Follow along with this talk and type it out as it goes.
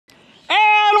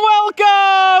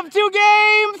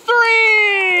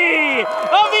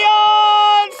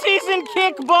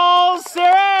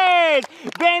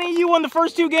won the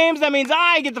first 2 games. That means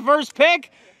I get the first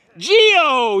pick.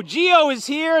 Gio is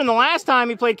here, and the last time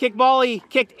he played kickball, he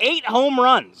kicked 8 home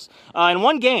runs in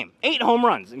 1 game. 8 home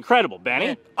runs. Incredible,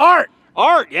 Benny.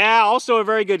 Art, yeah, also a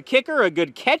very good kicker, a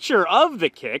good catcher of the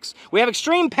kicks. We have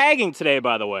extreme pegging today,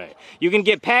 by the way. You can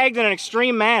get pegged in an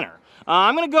extreme manner.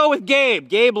 I'm going to go with Gabe.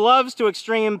 Gabe loves to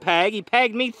extreme peg. He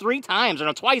pegged me 3 times, or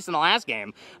no, twice in the last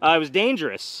game. It was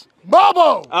dangerous.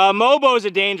 Mobo! Mobo's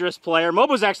a dangerous player.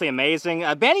 Mobo's actually amazing.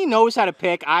 Benny knows how to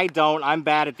pick. I don't. I'm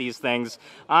bad at these things.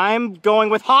 I'm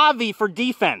going with Javi for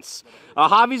defense.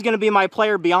 Javi's going to be my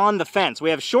player beyond the fence.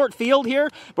 We have short field here,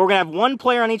 but we're going to have 1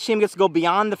 player on each team gets to go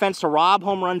beyond the fence to rob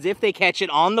home runs if they catch it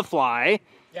on the fly.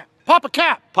 Yeah. Papa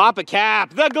Cap! Papa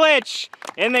Cap, the glitch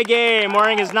in the game,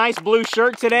 wearing his nice blue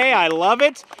shirt today. I love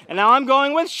it. And now I'm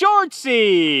going with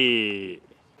Shortsy.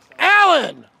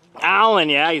 Alan,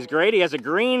 yeah, he's great. He has a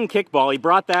green kickball. He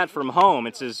brought that from home.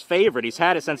 It's his favorite. He's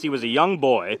had it since he was a young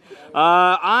boy.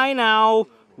 I now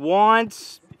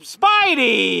want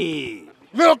Spidey.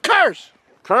 Little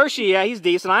Kershey, yeah, he's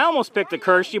decent. I almost picked a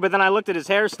Kershey, but then I looked at his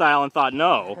hairstyle and thought,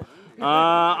 no.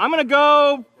 I'm going to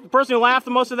go, the person who laughed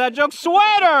the most at that joke,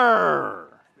 Sweater.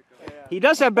 He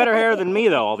does have better hair than me,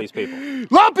 though, all these people.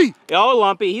 Lumpy! Oh,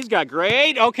 Lumpy, he's got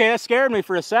great. Okay, that scared me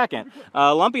for a second.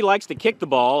 Lumpy likes to kick the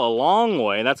ball a long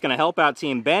way. That's going to help out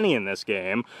Team Benny in this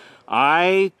game.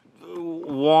 I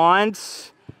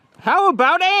want... How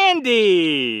about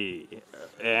Andy?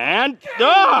 And...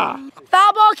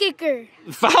 Foul ball kicker.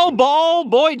 Foul ball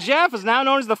boy Jeff is now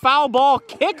known as the foul ball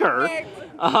kicker.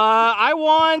 I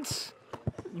want...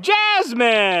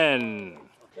 Jasmine.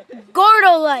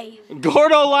 Gordo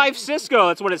Life Cisco,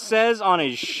 that's what it says on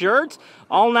his shirt.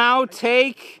 I'll now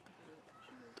take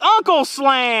Uncle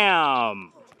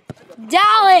Slam.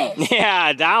 Dallas.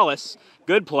 Yeah, Dallas,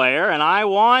 good player. And I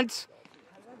want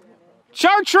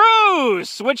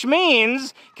Chartreuse, which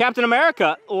means Captain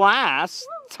America last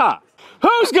time.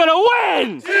 Who's gonna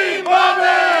win? Team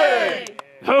Bobby!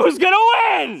 Who's gonna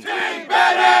win? Team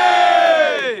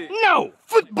Benny! No.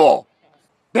 Football.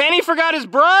 Benny forgot his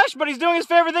brush, but he's doing his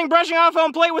favorite thing, brushing off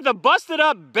home plate with a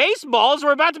busted-up baseball. So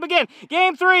we're about to begin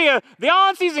Game 3 of the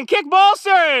on-season kickball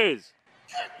series.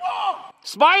 Kickball!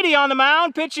 Spidey on the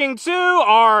mound, pitching to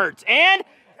Art. And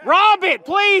rob it,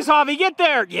 please, Javi, get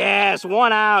there. Yes,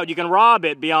 1 out. You can rob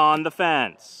it beyond the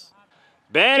fence.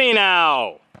 Benny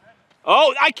now.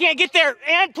 Oh, I can't get there.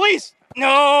 And please.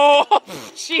 No.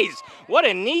 Jeez, what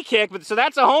a knee kick. But so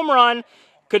that's a home run.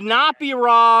 Could not be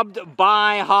robbed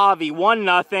by Javi.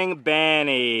 1-0,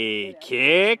 Benny.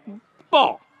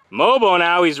 Kickball. Mobo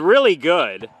now, he's really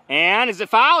good. And is it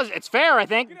foul? It's fair, I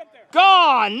think.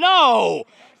 Gone, no.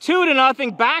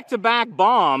 2-0, back-to-back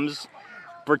bombs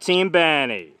for Team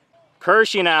Benny.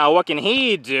 Kershey now, what can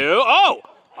he do? Oh,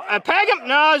 peg him.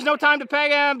 No, there's no time to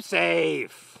peg him.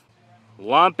 Safe.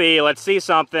 Lumpy, let's see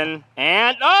something.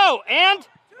 And, oh, and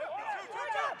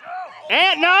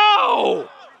no.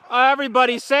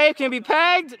 Everybody's safe, can be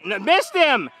pegged. Missed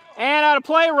him. And out of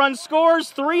play, run scores.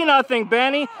 3-0,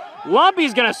 Benny.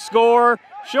 Lumpy's gonna score.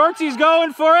 Shortsy's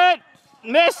going for it.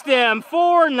 Missed him.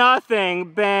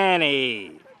 4-0,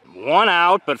 Benny. 1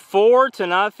 out, but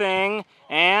 4-0.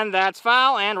 And that's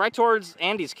foul, and right towards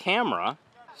Andy's camera.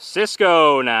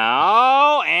 Cisco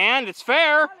now, and it's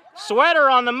fair. Sweater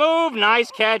on the move.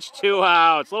 Nice catch, 2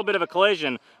 outs. A little bit of a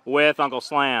collision with Uncle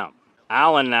Slam.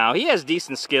 Allen now, he has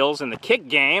decent skills in the kick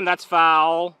game. That's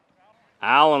foul.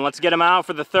 Allen, let's get him out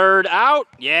for the 3rd out.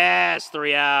 Yes,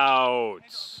 3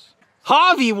 outs.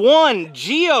 Javi 1,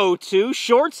 Gio 2,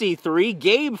 Shortsy 3,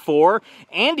 Gabe 4,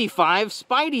 Andy 5,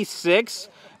 Spidey 6,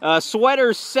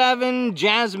 Sweater 7,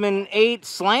 Jasmine 8,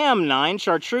 Slam 9,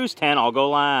 Chartreuse 10. I'll go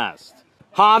last.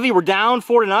 Javi, we're down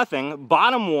 4-0.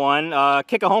 Bottom 1,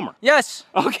 kick a homer. Yes.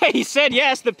 Okay, he said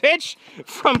yes. The pitch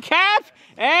from Cap,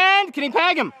 and can he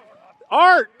peg him?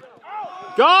 Art,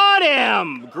 got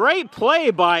him. Great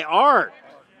play by Art.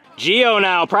 Gio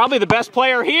now, probably the best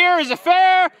player here. Is it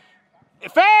fair?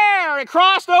 Fair, it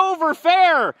crossed over,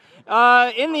 fair.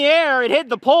 In the air, it hit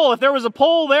the pole. If there was a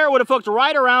pole there, it would have hooked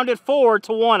right around it.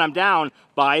 4-1, I'm down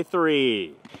by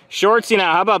 3. Shortsy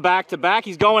now, how about back-to-back?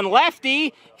 He's going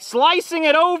lefty, slicing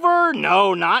it over.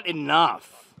 No, not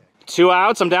enough. 2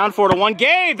 outs, I'm down 4-1.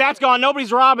 Gabe, that's gone,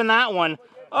 nobody's robbing that one.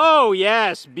 Oh,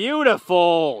 yes,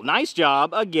 beautiful. Nice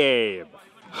job, Gabe.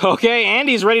 Okay,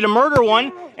 Andy's ready to murder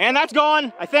one, and that's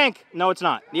gone, I think. No, it's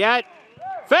not yet.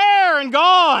 Fair and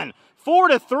gone.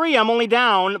 4-3, I'm only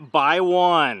down by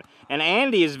 1. And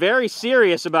Andy is very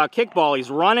serious about kickball. He's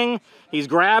running, he's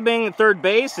grabbing third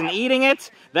base and eating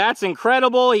it. That's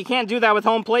incredible. He can't do that with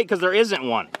home plate because there isn't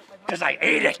one. Because I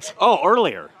ate it. Oh,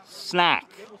 earlier. Snack.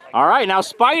 All right, now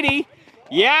Spidey.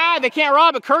 Yeah, they can't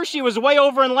rob it. Kershey was way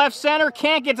over in left center.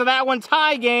 Can't get to that one.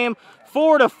 Tie game,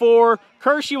 4-4.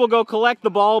 Kershey will go collect the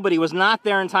ball, but he was not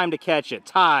there in time to catch it.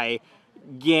 Tie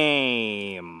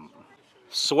game.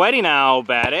 Sweaty now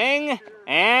batting.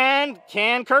 And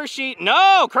can Kershey?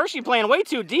 No, Kershey playing way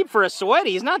too deep for a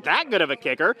Sweaty. He's not that good of a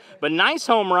kicker, but nice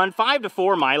home run.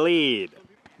 5-4, my lead.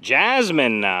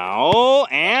 Jasmine now,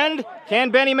 and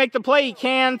can Benny make the play? He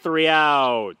can. 3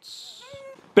 outs.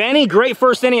 Benny, great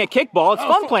first inning at kickball. It's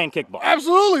fun playing kickball.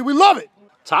 Absolutely, we love it.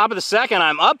 Top of the second,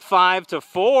 I'm up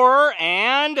 5-4,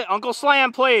 and Uncle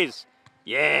Slam, please.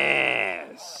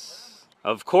 Yes.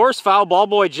 Of course, foul ball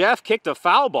boy Jeff kicked a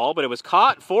foul ball, but it was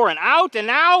caught for an out, and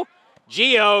now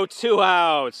Gio, 2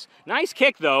 outs. Nice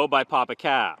kick, though, by Papa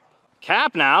Cap.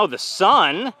 Cap now, the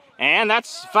Sun, and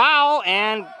that's foul,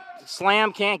 and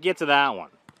Slam can't get to that one.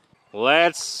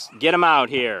 Let's get him out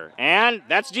here. And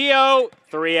that's Gio,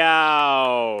 3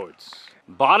 outs.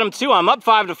 Bottom 2, I'm up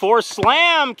 5-4.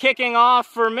 Slam kicking off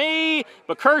for me,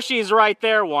 but Kershey's right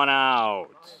there, 1 out.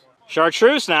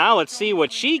 Chartreuse now, let's see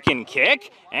what she can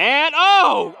kick. And,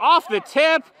 oh, off the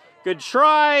tip. Good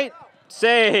try.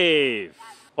 Save.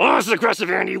 Oh, this is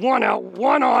aggressive, Andy. 1 out,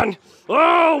 1 on.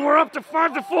 Oh, we're up to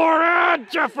 5-4.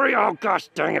 And Jeffrey, oh gosh,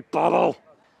 dang it, Bubble.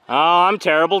 Oh, I'm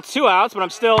terrible. 2 outs, but I'm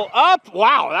still up.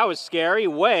 Wow, that was scary.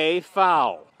 Way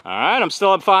foul. All right, I'm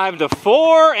still up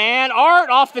 5-4. And Art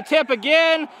off the tip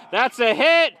again. That's a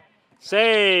hit.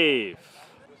 Save.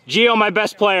 Gio, my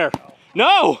best player.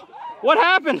 No! What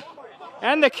happened?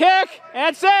 And the kick.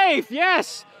 And safe.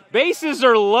 Yes. Bases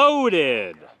are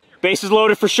loaded. Bases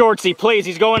loaded for Shortsy, please.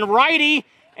 He's going righty.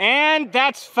 And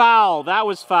that's foul. That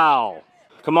was foul.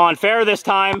 Come on, fair this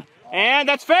time. And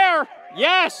that's fair.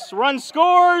 Yes, run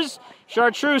scores,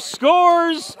 Chartreuse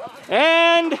scores,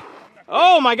 and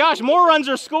oh my gosh, more runs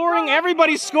are scoring,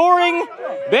 everybody's scoring.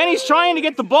 Benny's trying to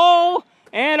get the ball,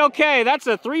 and okay, that's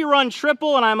a 3-run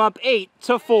triple, and I'm up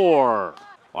 8-4.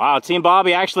 Wow, Team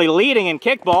Bobby actually leading in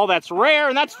kickball. That's rare,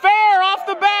 and that's fair off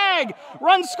the bag.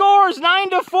 Run scores,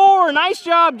 9-4. Nice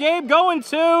job, Gabe, going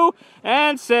 2,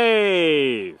 and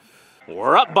save.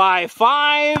 We're up by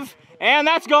 5, and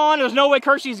that's gone. There's no way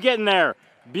Kershey's getting there.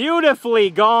 Beautifully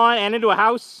gone and into a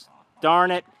house.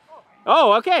 Darn it.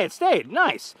 Oh, okay, it stayed.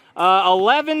 Nice.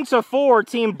 11-4,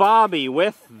 Team Bobby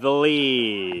with the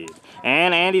lead.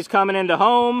 And Andy's coming into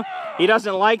home. He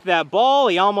doesn't like that ball.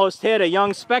 He almost hit a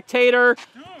young spectator.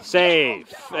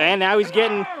 Save. And now he's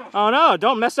getting... Oh, no,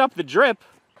 don't mess up the drip.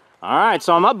 All right,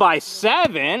 so I'm up by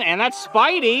 7, and that's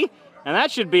Spidey. And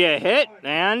that should be a hit,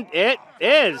 and it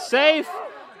is. Safe.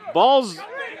 Ball's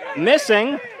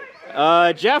missing.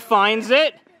 Jeff finds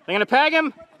it. They're gonna peg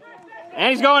him.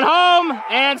 And he's going home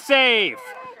and safe.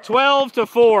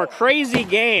 12-4. Crazy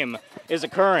game is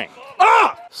occurring.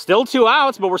 Ah! Still 2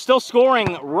 outs, but we're still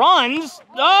scoring runs.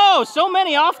 Oh, so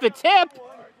many off the tip.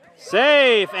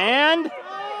 Safe. And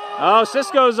oh,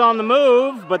 Cisco's on the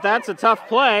move, but that's a tough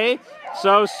play.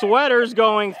 So Sweater's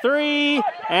going 3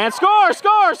 and score,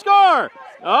 score, score.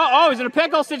 Oh, he's in a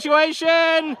pickle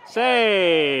situation.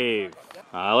 Save.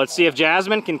 Let's see if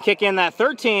Jasmine can kick in that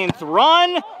 13th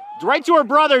run. Right to her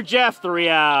brother, Jeff, 3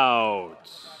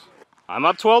 outs. I'm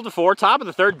up 12-4, top of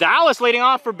the 3rd. Dallas leading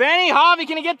off for Benny. Javi,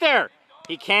 can he get there?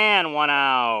 He can, 1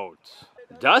 out.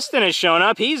 Dustin has shown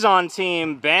up. He's on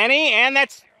Team Benny, and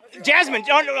that's Jasmine.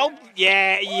 Oh,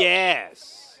 yeah,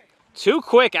 yes. 2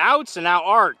 quick outs, and now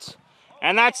Art.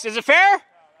 And that's, is it fair?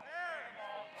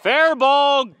 Fair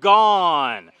ball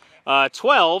gone.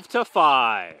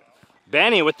 12-5.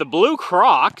 Benny with the blue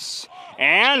Crocs,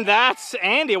 and that's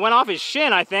Andy. It went off his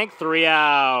shin, I think. 3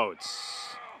 outs.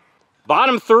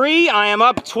 Bottom 3, I am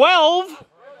up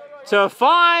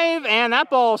 12-5, and that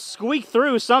ball squeaked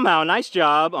through somehow. Nice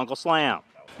job, Uncle Slam.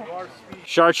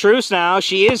 Chartreuse now.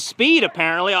 She is speed,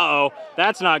 apparently. Uh-oh,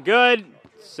 that's not good.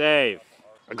 Save.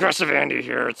 Aggressive Andy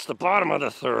here. It's the bottom of the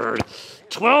 3rd.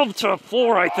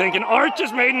 12-4, I think, and Art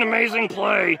just made an amazing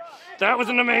play. That was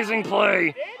an amazing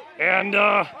play. And,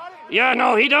 yeah,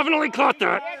 no, he definitely caught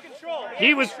that.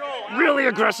 He was really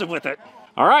aggressive with it.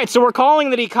 All right, so we're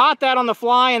calling that he caught that on the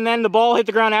fly and then the ball hit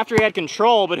the ground after he had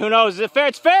control, but who knows? Is it fair?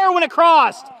 It's fair when it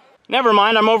crossed. Never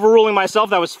mind, I'm overruling myself.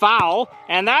 That was foul.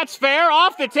 And that's fair.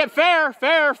 Off the tip. Fair,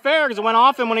 fair, fair, because it went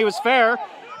off him when he was fair.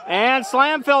 And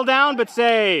Slam fell down, but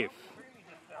save.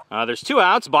 There's 2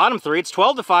 outs. Bottom 3. It's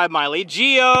 12-5, my lead.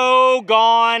 Gio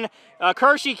gone.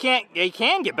 Kershey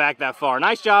can get back that far.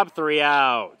 Nice job. 3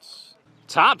 outs.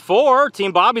 Top 4.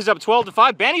 Team Bobby's up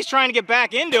 12-5. Benny's trying to get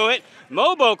back into it.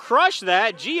 Mobo crushed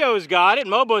that. Gio's got it.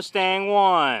 Mobo's staying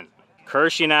 1.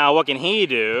 Kershey now, what can he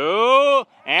do?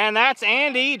 And that's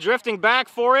Andy drifting back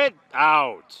for it.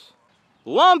 Out.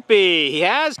 Lumpy, he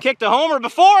has kicked a homer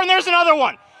before, and there's another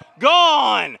one.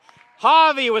 Gone.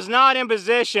 Javi was not in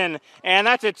position, and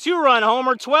that's a 2-run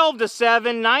homer,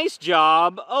 12-7. Nice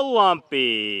job,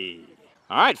 Lumpy.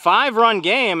 All right, 5-run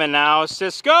game, and now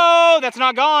Cisco, that's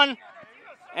not gone.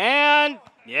 And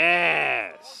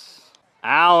yes.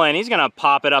 Allen, he's gonna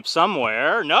pop it up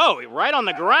somewhere. No, right on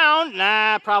the ground.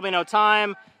 Nah, probably no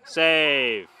time.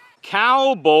 Save.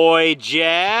 Cowboy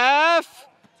Jeff.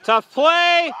 Tough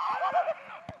play.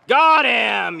 Got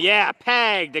him. Yeah,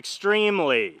 pegged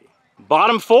extremely.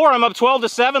 Bottom 4, I'm up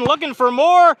 12-7, looking for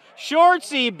more.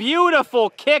 Shortsy, beautiful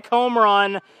kick home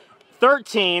run,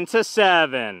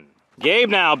 13-7. Gabe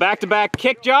now, back-to-back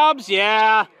kick jobs.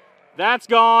 Yeah, that's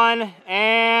gone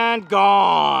and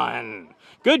gone.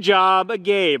 Good job,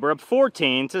 Gabe. We're up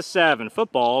 14-7.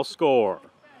 Football score.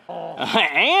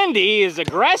 Andy is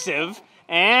aggressive,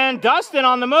 and Dustin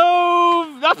on the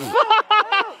move.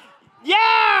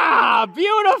 Yeah,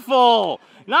 beautiful.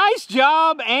 Nice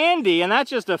job, Andy, and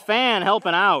that's just a fan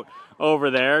helping out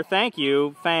over there. Thank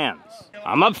you, fans.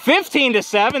 I'm up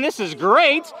 15-7. This is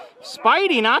great.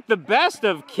 Spidey, not the best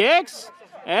of kicks,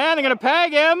 and they're gonna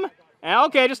peg him. And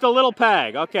okay, just a little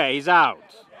peg. Okay, he's out.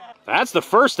 That's the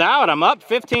first out. I'm up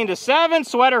 15-7.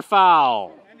 Sweater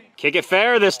foul. Kick it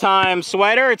fair this time,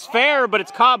 Sweater. It's fair, but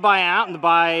it's caught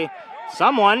by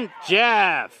someone.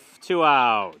 Jeff, 2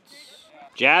 outs.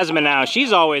 Jasmine now,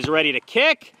 she's always ready to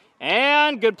kick.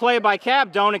 And good play by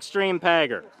Cap, don't extreme peg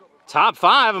her. Top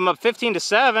 5, I'm up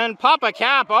 15-7. Papa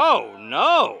Cap, oh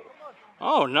no.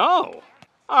 Oh no.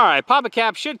 All right, Papa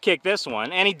Cap should kick this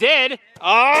one, and he did.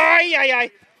 Oh,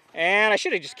 and I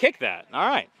should have just kicked that. All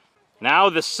right.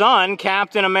 Now the Sun,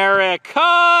 Captain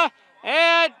America,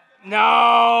 and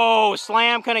no,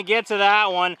 Slam couldn't get to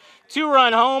that one.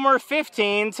 2-run homer,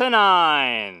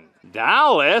 15-9.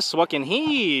 Dallas, what can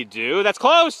he do? That's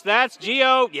close, that's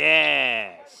Gio,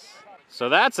 yes. So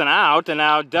that's an out, and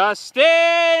now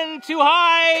Dustin, too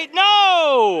high,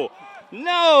 no,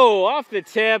 off the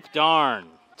tip, darn.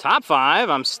 Top 5,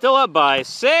 I'm still up by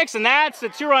 6, and that's the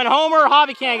 2-run homer.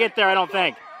 Javi can't get there, I don't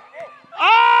think.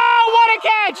 Oh, what a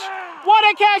catch! What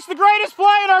a catch, the greatest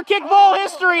play in our kickball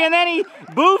history, and then he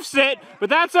boofs it, but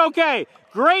that's okay.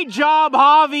 Great job,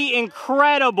 Javi,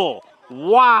 incredible.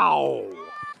 Wow.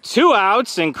 2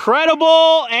 outs,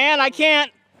 incredible, and I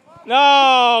can't.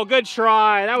 No, good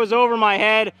try. That was over my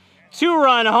head.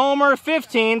 2-run homer,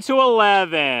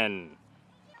 15-11.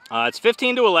 It's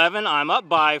 15-11. I'm up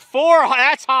by 4.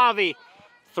 That's Javi.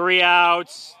 3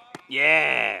 outs.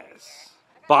 Yes.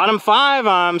 Bottom 5,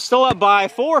 I'm still up by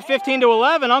 4.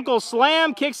 15-11. Uncle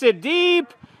Slam kicks it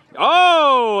deep.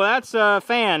 Oh, that's a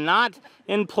fan, not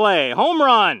in play. Home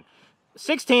run.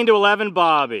 16-11,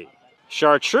 Bobby.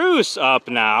 Chartreuse up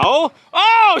now.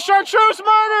 Oh, Chartreuse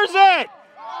murders it!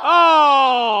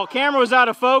 Oh, camera was out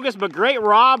of focus, but great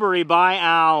robbery by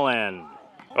Allen.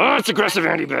 Oh, it's aggressive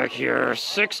Andy back here.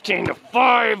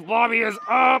 16-5. Bobby is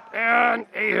up, and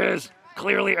he is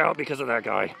clearly out because of that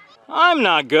guy. I'm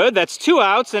not good. That's 2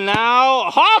 outs, and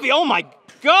now Javi, oh my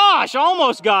gosh,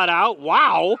 almost got out.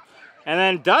 Wow. And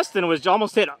then Dustin was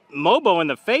almost hit Mobo in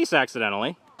the face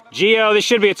accidentally. Gio, this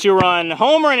should be a 2-run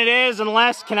homer, and it is,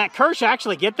 unless, can that Kirsch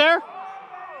actually get there?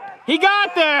 He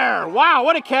got there! Wow,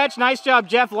 what a catch. Nice job,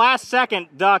 Jeff. Last second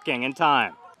ducking in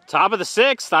time. Top of the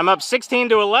 6th, I'm up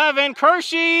 16-11.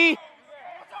 Kershey!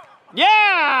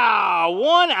 Yeah!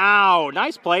 1 out.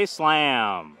 Nice play,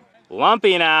 Slam.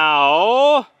 Lumpy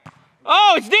now.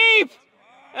 Oh, it's deep!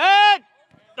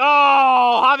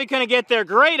 Oh, Javi couldn't get there.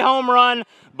 Great home run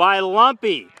by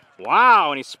Lumpy.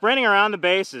 Wow, and he's sprinting around the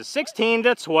bases.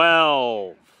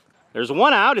 16-12. There's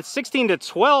 1 out. It's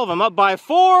 16-12. I'm up by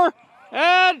 4.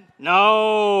 And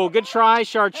no, good try,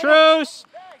 Chartreuse.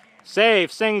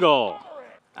 Safe, single.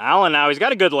 Allen now, he's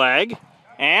got a good leg.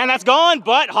 And that's gone,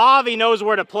 but Javi knows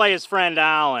where to play his friend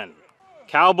Allen.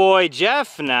 Cowboy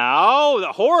Jeff now,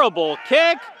 the horrible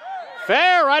kick.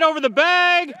 Fair, right over the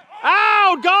bag.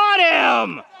 Ow, got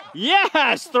him!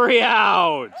 Yes, 3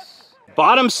 outs.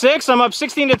 Bottom 6, I'm up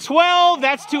 16-12.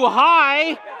 That's too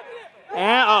high.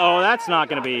 And uh-oh, that's not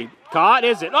gonna be caught,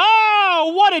 is it?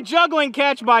 Oh, what a juggling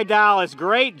catch by Dallas.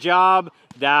 Great job,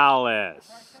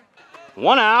 Dallas.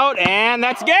 1 out, and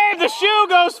that's Gabe. The shoe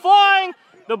goes flying.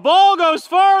 The ball goes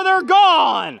further,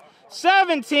 gone.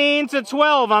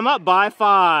 17-12, I'm up by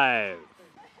 5.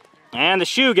 And the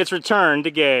shoe gets returned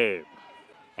to Gabe.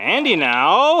 Andy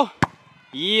now.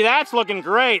 Yeah, that's looking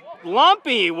great.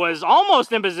 Lumpy was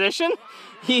almost in position.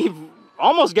 He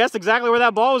almost guessed exactly where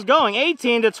that ball was going.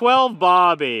 18-12,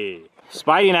 Bobby.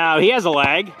 Spidey now, he has a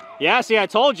leg. Yeah, see, I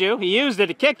told you. He used it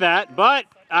to kick that, but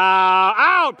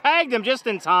out, pegged him just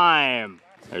in time.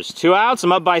 There's 2 outs.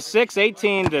 I'm up by 6,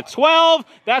 18-12.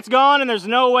 That's gone, and there's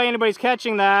no way anybody's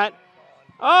catching that.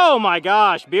 Oh my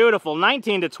gosh, beautiful.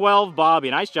 19-12,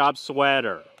 Bobby. Nice job,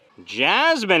 Sweater.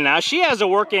 Jasmine now, she has a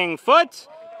working foot.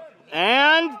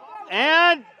 And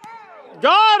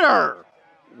got her.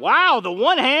 Wow, the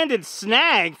one-handed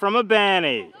snag from a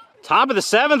Benny. Top of the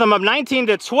 7th, I'm up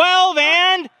 19-12,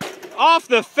 and off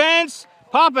the fence,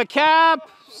 Papa Cap,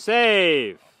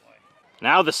 save.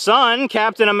 Now the Sun,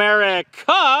 Captain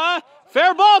America,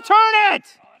 fair ball, turn it!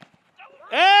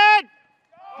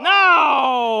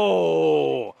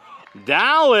 No!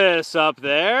 Dallas up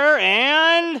there,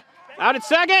 and out at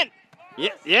second.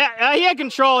 Yeah, he had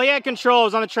control, It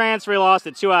was on the transfer, he lost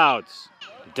it, 2 outs.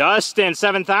 Dustin,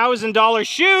 $7,000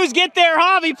 shoes, get there,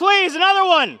 Javi, please, another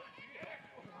one!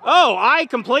 Oh,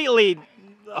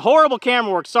 horrible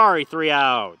camera work, sorry, 3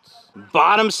 outs.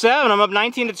 Bottom 7, I'm up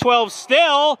 19-12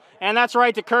 still, and that's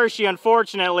right to Kershey,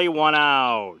 unfortunately, 1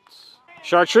 out.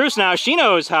 Chartreuse now, she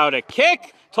knows how to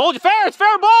kick. Told you, fair, it's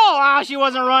fair ball! Ah, she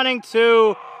wasn't running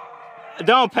to...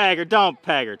 Don't peg her,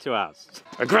 2 outs.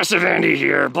 Aggressive Andy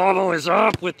here. Bobo is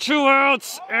up with 2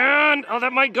 outs, and... Oh,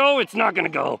 that might go. It's not gonna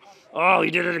go. Oh,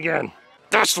 he did it again.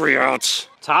 That's 3 outs.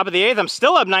 Top of the 8th, I'm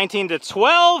still up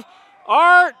 19-12.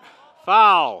 Art,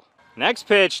 foul. Next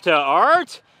pitch to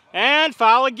Art, and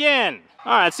foul again.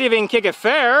 All right, let's see if he can kick it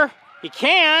fair. He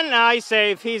can. Now he's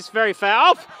safe. He's very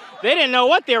foul. They didn't know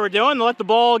what they were doing. They let the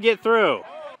ball get through.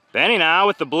 Benny now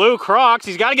with the blue Crocs.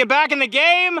 He's got to get back in the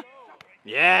game.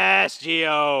 Yes,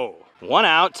 Gio. 1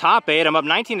 out, top 8. I'm up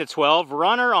 19-12.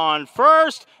 Runner on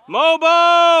first.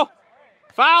 Mobo.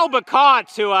 Foul but caught,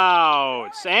 2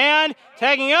 outs. And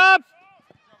tagging up.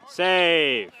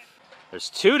 Save. There's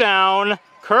 2 down.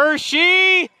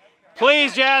 Kershey.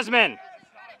 Please, Jasmine.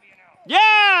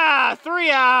 Yeah,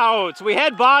 3 outs. We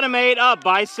head bottom 8 up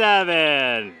by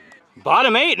 7.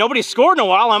 Bottom 8, nobody scored in a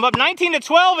while. I'm up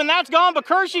 19-12, and that's gone. But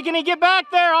Kershey, can he get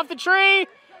back there off the tree?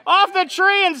 Off the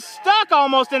tree and stuck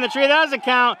almost in the tree. That doesn't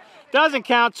count. Doesn't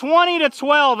count.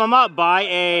 20-12. I'm up by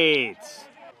 8.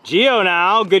 Gio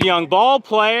now, good young ball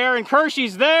player, and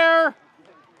Kershey's there.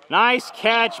 Nice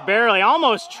catch, barely,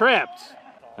 almost tripped.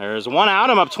 There's 1 out.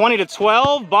 I'm up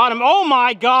 20-12. Bottom. Oh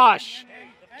my gosh.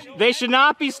 They should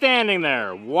not be standing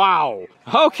there. Wow.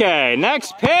 Okay,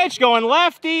 next pitch going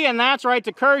lefty, and that's right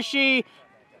to Kershey.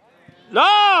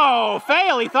 No,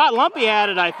 fail. He thought Lumpy had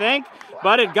it, I think,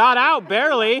 but it got out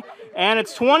barely, and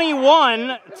it's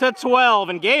 21-12,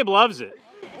 and Gabe loves it.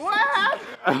 What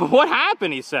happened? What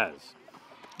happened, he says.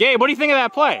 Gabe, what do you think of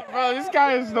that play? Bro, this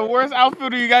guy is the worst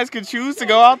outfielder you guys could choose to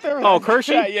go out there. Oh,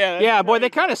 Kershey? Yeah, boy,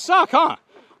 they kind of suck, huh?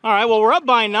 All right, well, we're up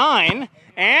by 9.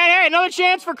 And, hey, another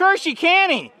chance for Kershey. Can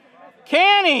he?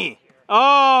 Can he?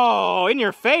 Oh, in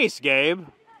your face, Gabe.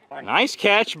 Nice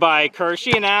catch by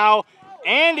Kershey. Now,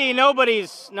 Andy,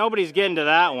 nobody's getting to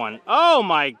that one. Oh,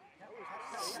 my.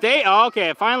 Oh, okay,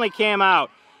 it finally came out.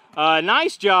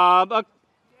 Nice job,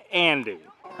 Andy.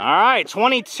 All right,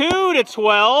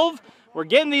 22-12. We're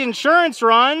getting the insurance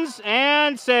runs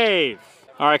and save.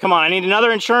 All right, come on. I need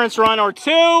another insurance run or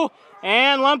 2.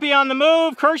 And Lumpy on the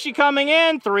move. Kershey coming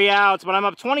in. 3 outs, but I'm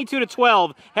up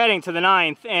 22-12 heading to the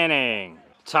 9th inning.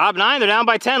 Top 9, they're down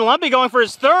by 10. Lumpy going for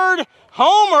his 3rd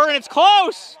homer, and it's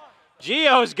close.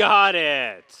 Gio's got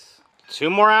it. 2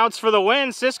 more outs for the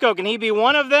win. Cisco, can he be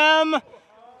one of them?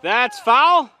 That's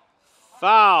foul.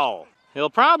 Foul. He'll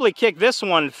probably kick this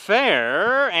one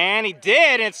fair, and he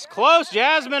did. It's close.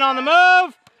 Jasmine on the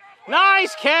move.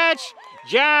 Nice catch,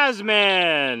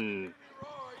 Jasmine.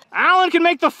 Allen can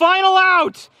make the final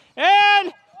out.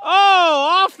 And,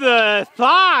 oh, off the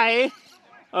thigh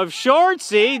of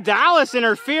Shortsy. Dallas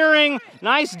interfering.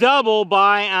 Nice double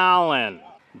by Allen.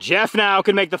 Jeff now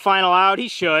can make the final out. He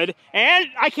should. And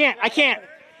I can't.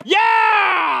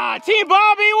 Yeah! Team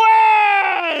Bobby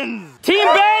wins! Team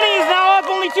Benny's now up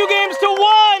only 2 games to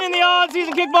 1 in the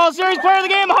on-season kickball series. Player of the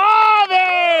game,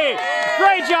 Javi!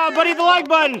 Great job, buddy. Hit the like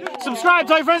button. Subscribe,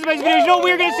 tell your friends about these videos. You know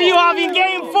we're going to see you, Javi, in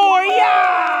game 4.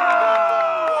 Yeah!